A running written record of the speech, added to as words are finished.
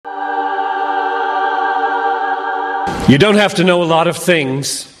You don't have to know a lot of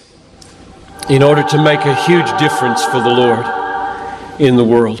things in order to make a huge difference for the Lord in the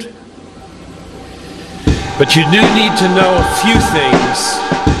world. But you do need to know a few things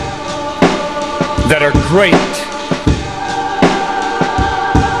that are great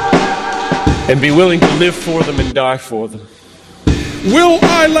and be willing to live for them and die for them. Will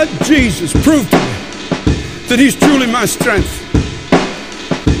I let Jesus prove to me that He's truly my strength?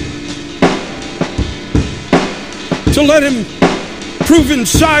 To let Him prove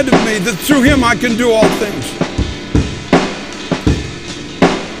inside of me that through Him I can do all things.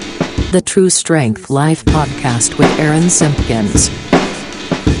 The True Strength Life Podcast with Aaron Simpkins.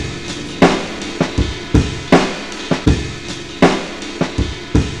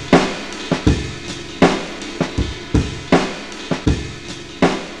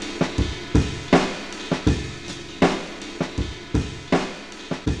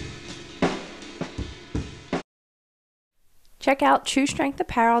 Check out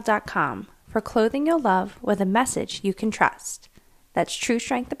TrueStrengthApparel.com for clothing you'll love with a message you can trust. That's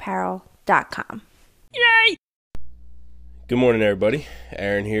TrueStrengthApparel.com. Yay! Good morning, everybody.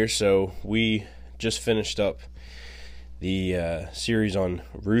 Aaron here. So we just finished up the series on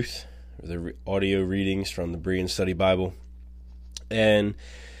Ruth, the audio readings from the Berean Study Bible. And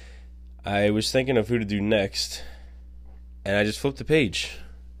I was thinking of who to do next, and I just flipped the page.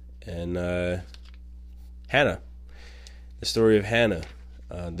 And Hannah. The story of Hannah,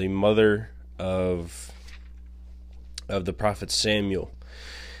 the mother of the prophet Samuel,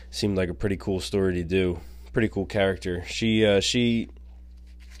 seemed like a pretty cool story to do. Pretty cool character. She is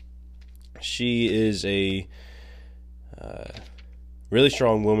a really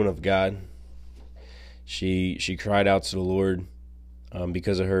strong woman of God. She cried out to the Lord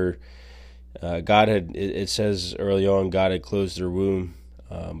because of her. God had, it says early on, God had closed her womb,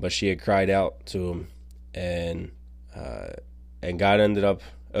 but she had cried out to Him, and God ended up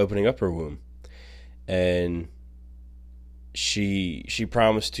opening up her womb, and she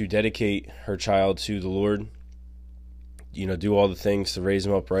promised to dedicate her child to the Lord. You know, do all the things to raise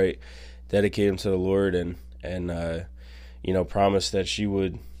him up right, dedicate him to the Lord, and promise that she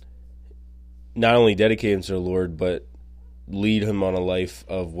would not only dedicate him to the Lord, but lead him on a life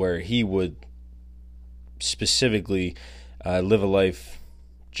of where he would specifically live a life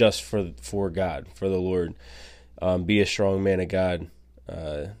just for God, for the Lord. Be a strong man of God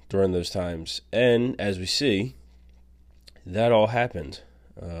during those times. And as we see, that all happened.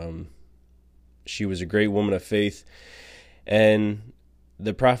 She was a great woman of faith, and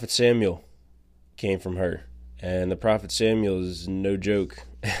the prophet Samuel came from her. And the prophet Samuel is no joke.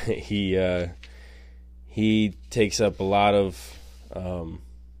 He takes up a lot of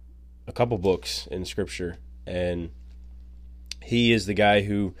a couple books in Scripture, and he is the guy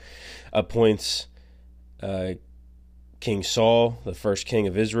who appoints King Saul, the first king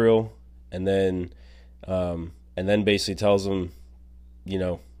of Israel, and then basically tells him,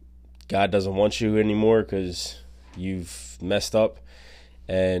 God doesn't want you anymore because you've messed up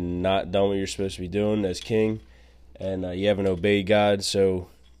and not done what you're supposed to be doing as king, and you haven't obeyed God. So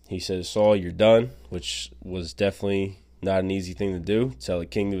he says, Saul, you're done, which was definitely not an easy thing to do, tell a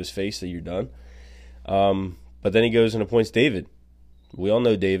king to his face that you're done. But then he goes and appoints David. We all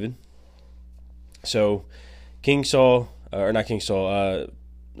know David. So Prophet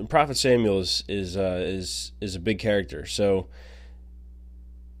Samuel is a big character. So,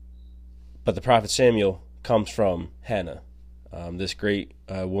 but the prophet Samuel comes from Hannah, this great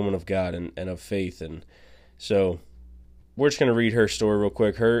woman of God and of faith. And so we're just going to read her story real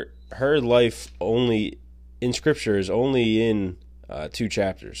quick. Her life only in Scripture is only in 2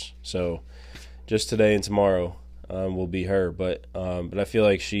 chapters. So just today and tomorrow will be her. But I feel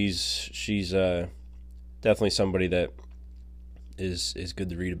like she's definitely somebody that is good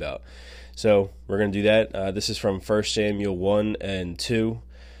to read about. So we're going to do that. This is from 1 Samuel 1 and 2.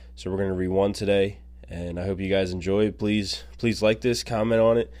 So we're going to read 1 today, and I hope you guys enjoy it. Please like this, comment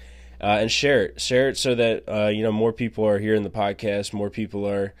on it, and share it. Share it so that more people are hearing the podcast, more people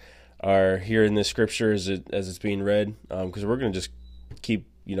are hearing the Scripture as it's being read. Because we're going to just keep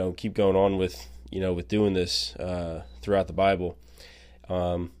going on with doing this throughout the Bible.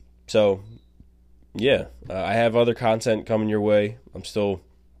 So. Yeah, I have other content coming your way. I'm still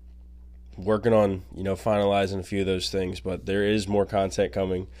working on, finalizing a few of those things, but there is more content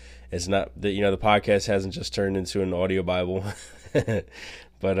coming. It's not that, the podcast hasn't just turned into an audio Bible,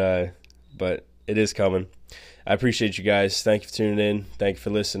 but it is coming. I appreciate you guys. Thank you for tuning in. Thank you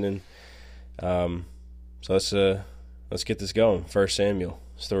for listening. So let's get this going. 1 Samuel,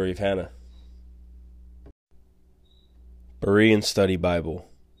 story of Hannah. Berean Study Bible.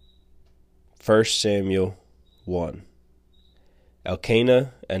 1 Samuel 1.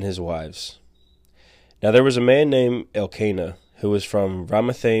 Elkanah and his wives. Now there was a man named Elkanah, who was from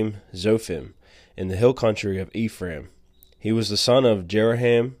Ramathaim Zophim, in the hill country of Ephraim. He was the son of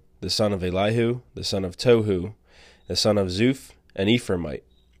Jeroham, the son of Elihu, the son of Tohu, the son of Zuph, an Ephraimite.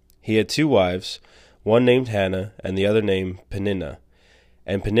 He had 2 wives, one named Hannah, and the other named Peninnah.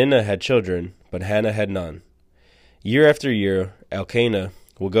 And Peninnah had children, but Hannah had none. Year after year, Elkanah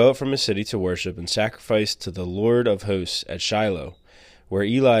will go up from his city to worship and sacrifice to the Lord of hosts at Shiloh, where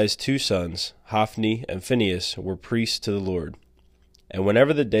Eli's 2 sons, Hophni and Phinehas, were priests to the Lord. And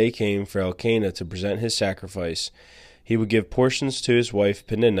whenever the day came for Elkanah to present his sacrifice, he would give portions to his wife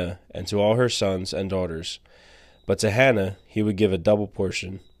Peninnah and to all her sons and daughters. But to Hannah he would give a double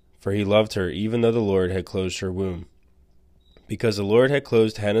portion, for he loved her even though the Lord had closed her womb. Because the Lord had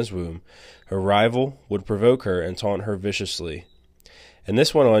closed Hannah's womb, her rival would provoke her and taunt her viciously. And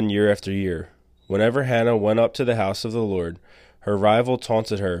this went on year after year. Whenever Hannah went up to the house of the Lord, her rival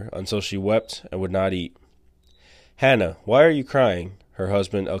taunted her until she wept and would not eat. "Hannah, why are you crying?" her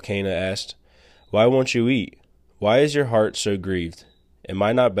husband Elkanah asked. "Why won't you eat? Why is your heart so grieved? Am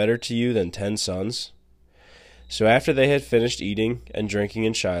I not better to you than 10 sons? So after they had finished eating and drinking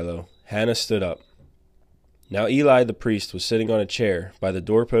in Shiloh, Hannah stood up. Now Eli the priest was sitting on a chair by the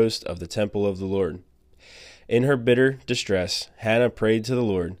doorpost of the temple of the Lord. In her bitter distress, Hannah prayed to the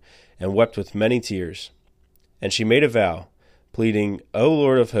Lord and wept with many tears. And she made a vow, pleading, "O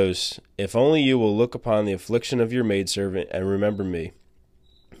Lord of hosts, if only you will look upon the affliction of your maidservant and remember me,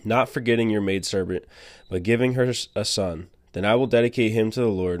 not forgetting your maidservant, but giving her a son, then I will dedicate him to the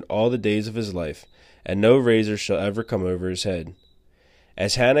Lord all the days of his life, and no razor shall ever come over his head."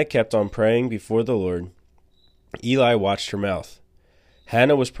 As Hannah kept on praying before the Lord, Eli watched her mouth.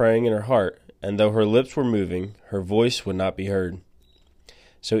 Hannah was praying in her heart, and though her lips were moving, her voice would not be heard.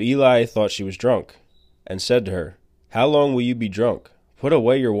 So Eli thought she was drunk, and said to her, "How long will you be drunk? Put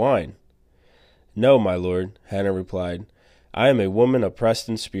away your wine." "No, my lord," Hannah replied, "I am a woman oppressed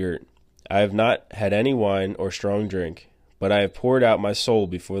in spirit. I have not had any wine or strong drink, but I have poured out my soul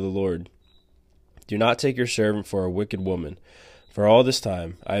before the Lord. Do not take your servant for a wicked woman, for all this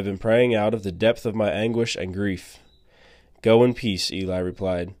time I have been praying out of the depth of my anguish and grief." "Go in peace," Eli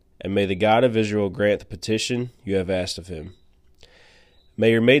replied, "and may the God of Israel grant the petition you have asked of him."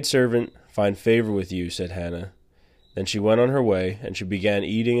 "May your maidservant find favor with you," said Hannah. Then she went on her way, and she began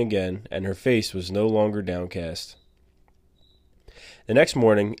eating again, and her face was no longer downcast. The next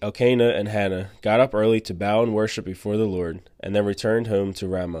morning Elkanah and Hannah got up early to bow and worship before the Lord, and then returned home to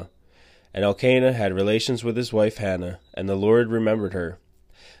Ramah. And Elkanah had relations with his wife Hannah, and the Lord remembered her.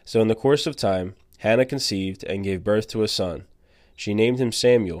 So in the course of time Hannah conceived and gave birth to a son. She named him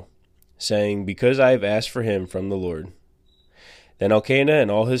Samuel, saying, "Because I have asked for him from the Lord." Then Elkanah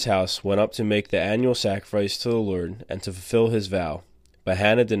and all his house went up to make the annual sacrifice to the Lord and to fulfill his vow, but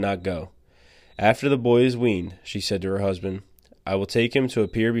Hannah did not go. After the boy is weaned, she said to her husband, "I will take him to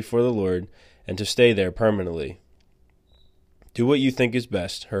appear before the Lord and to stay there permanently." "Do what you think is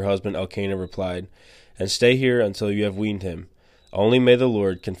best," her husband Elkanah replied, "and stay here until you have weaned him. Only may the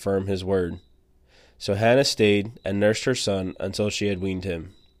Lord confirm his word." So Hannah stayed and nursed her son until she had weaned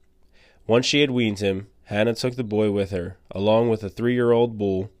him. Once she had weaned him, Hannah took the boy with her, along with a 3-year-old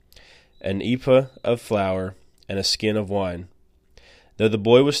bull, an ephah of flour, and a skin of wine. Though the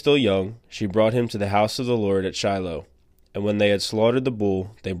boy was still young, she brought him to the house of the Lord at Shiloh. And when they had slaughtered the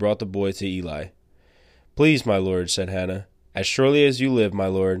bull, they brought the boy to Eli. "Please, my lord," said Hannah, "as surely as you live, my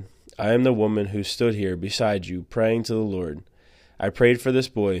lord, I am the woman who stood here beside you, praying to the Lord. I prayed for this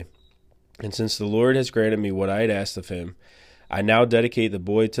boy, and since the Lord has granted me what I had asked of him, I now dedicate the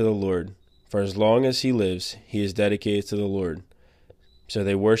boy to the Lord. For as long as he lives, he is dedicated to the Lord." So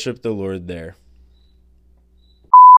they worshipped the Lord there.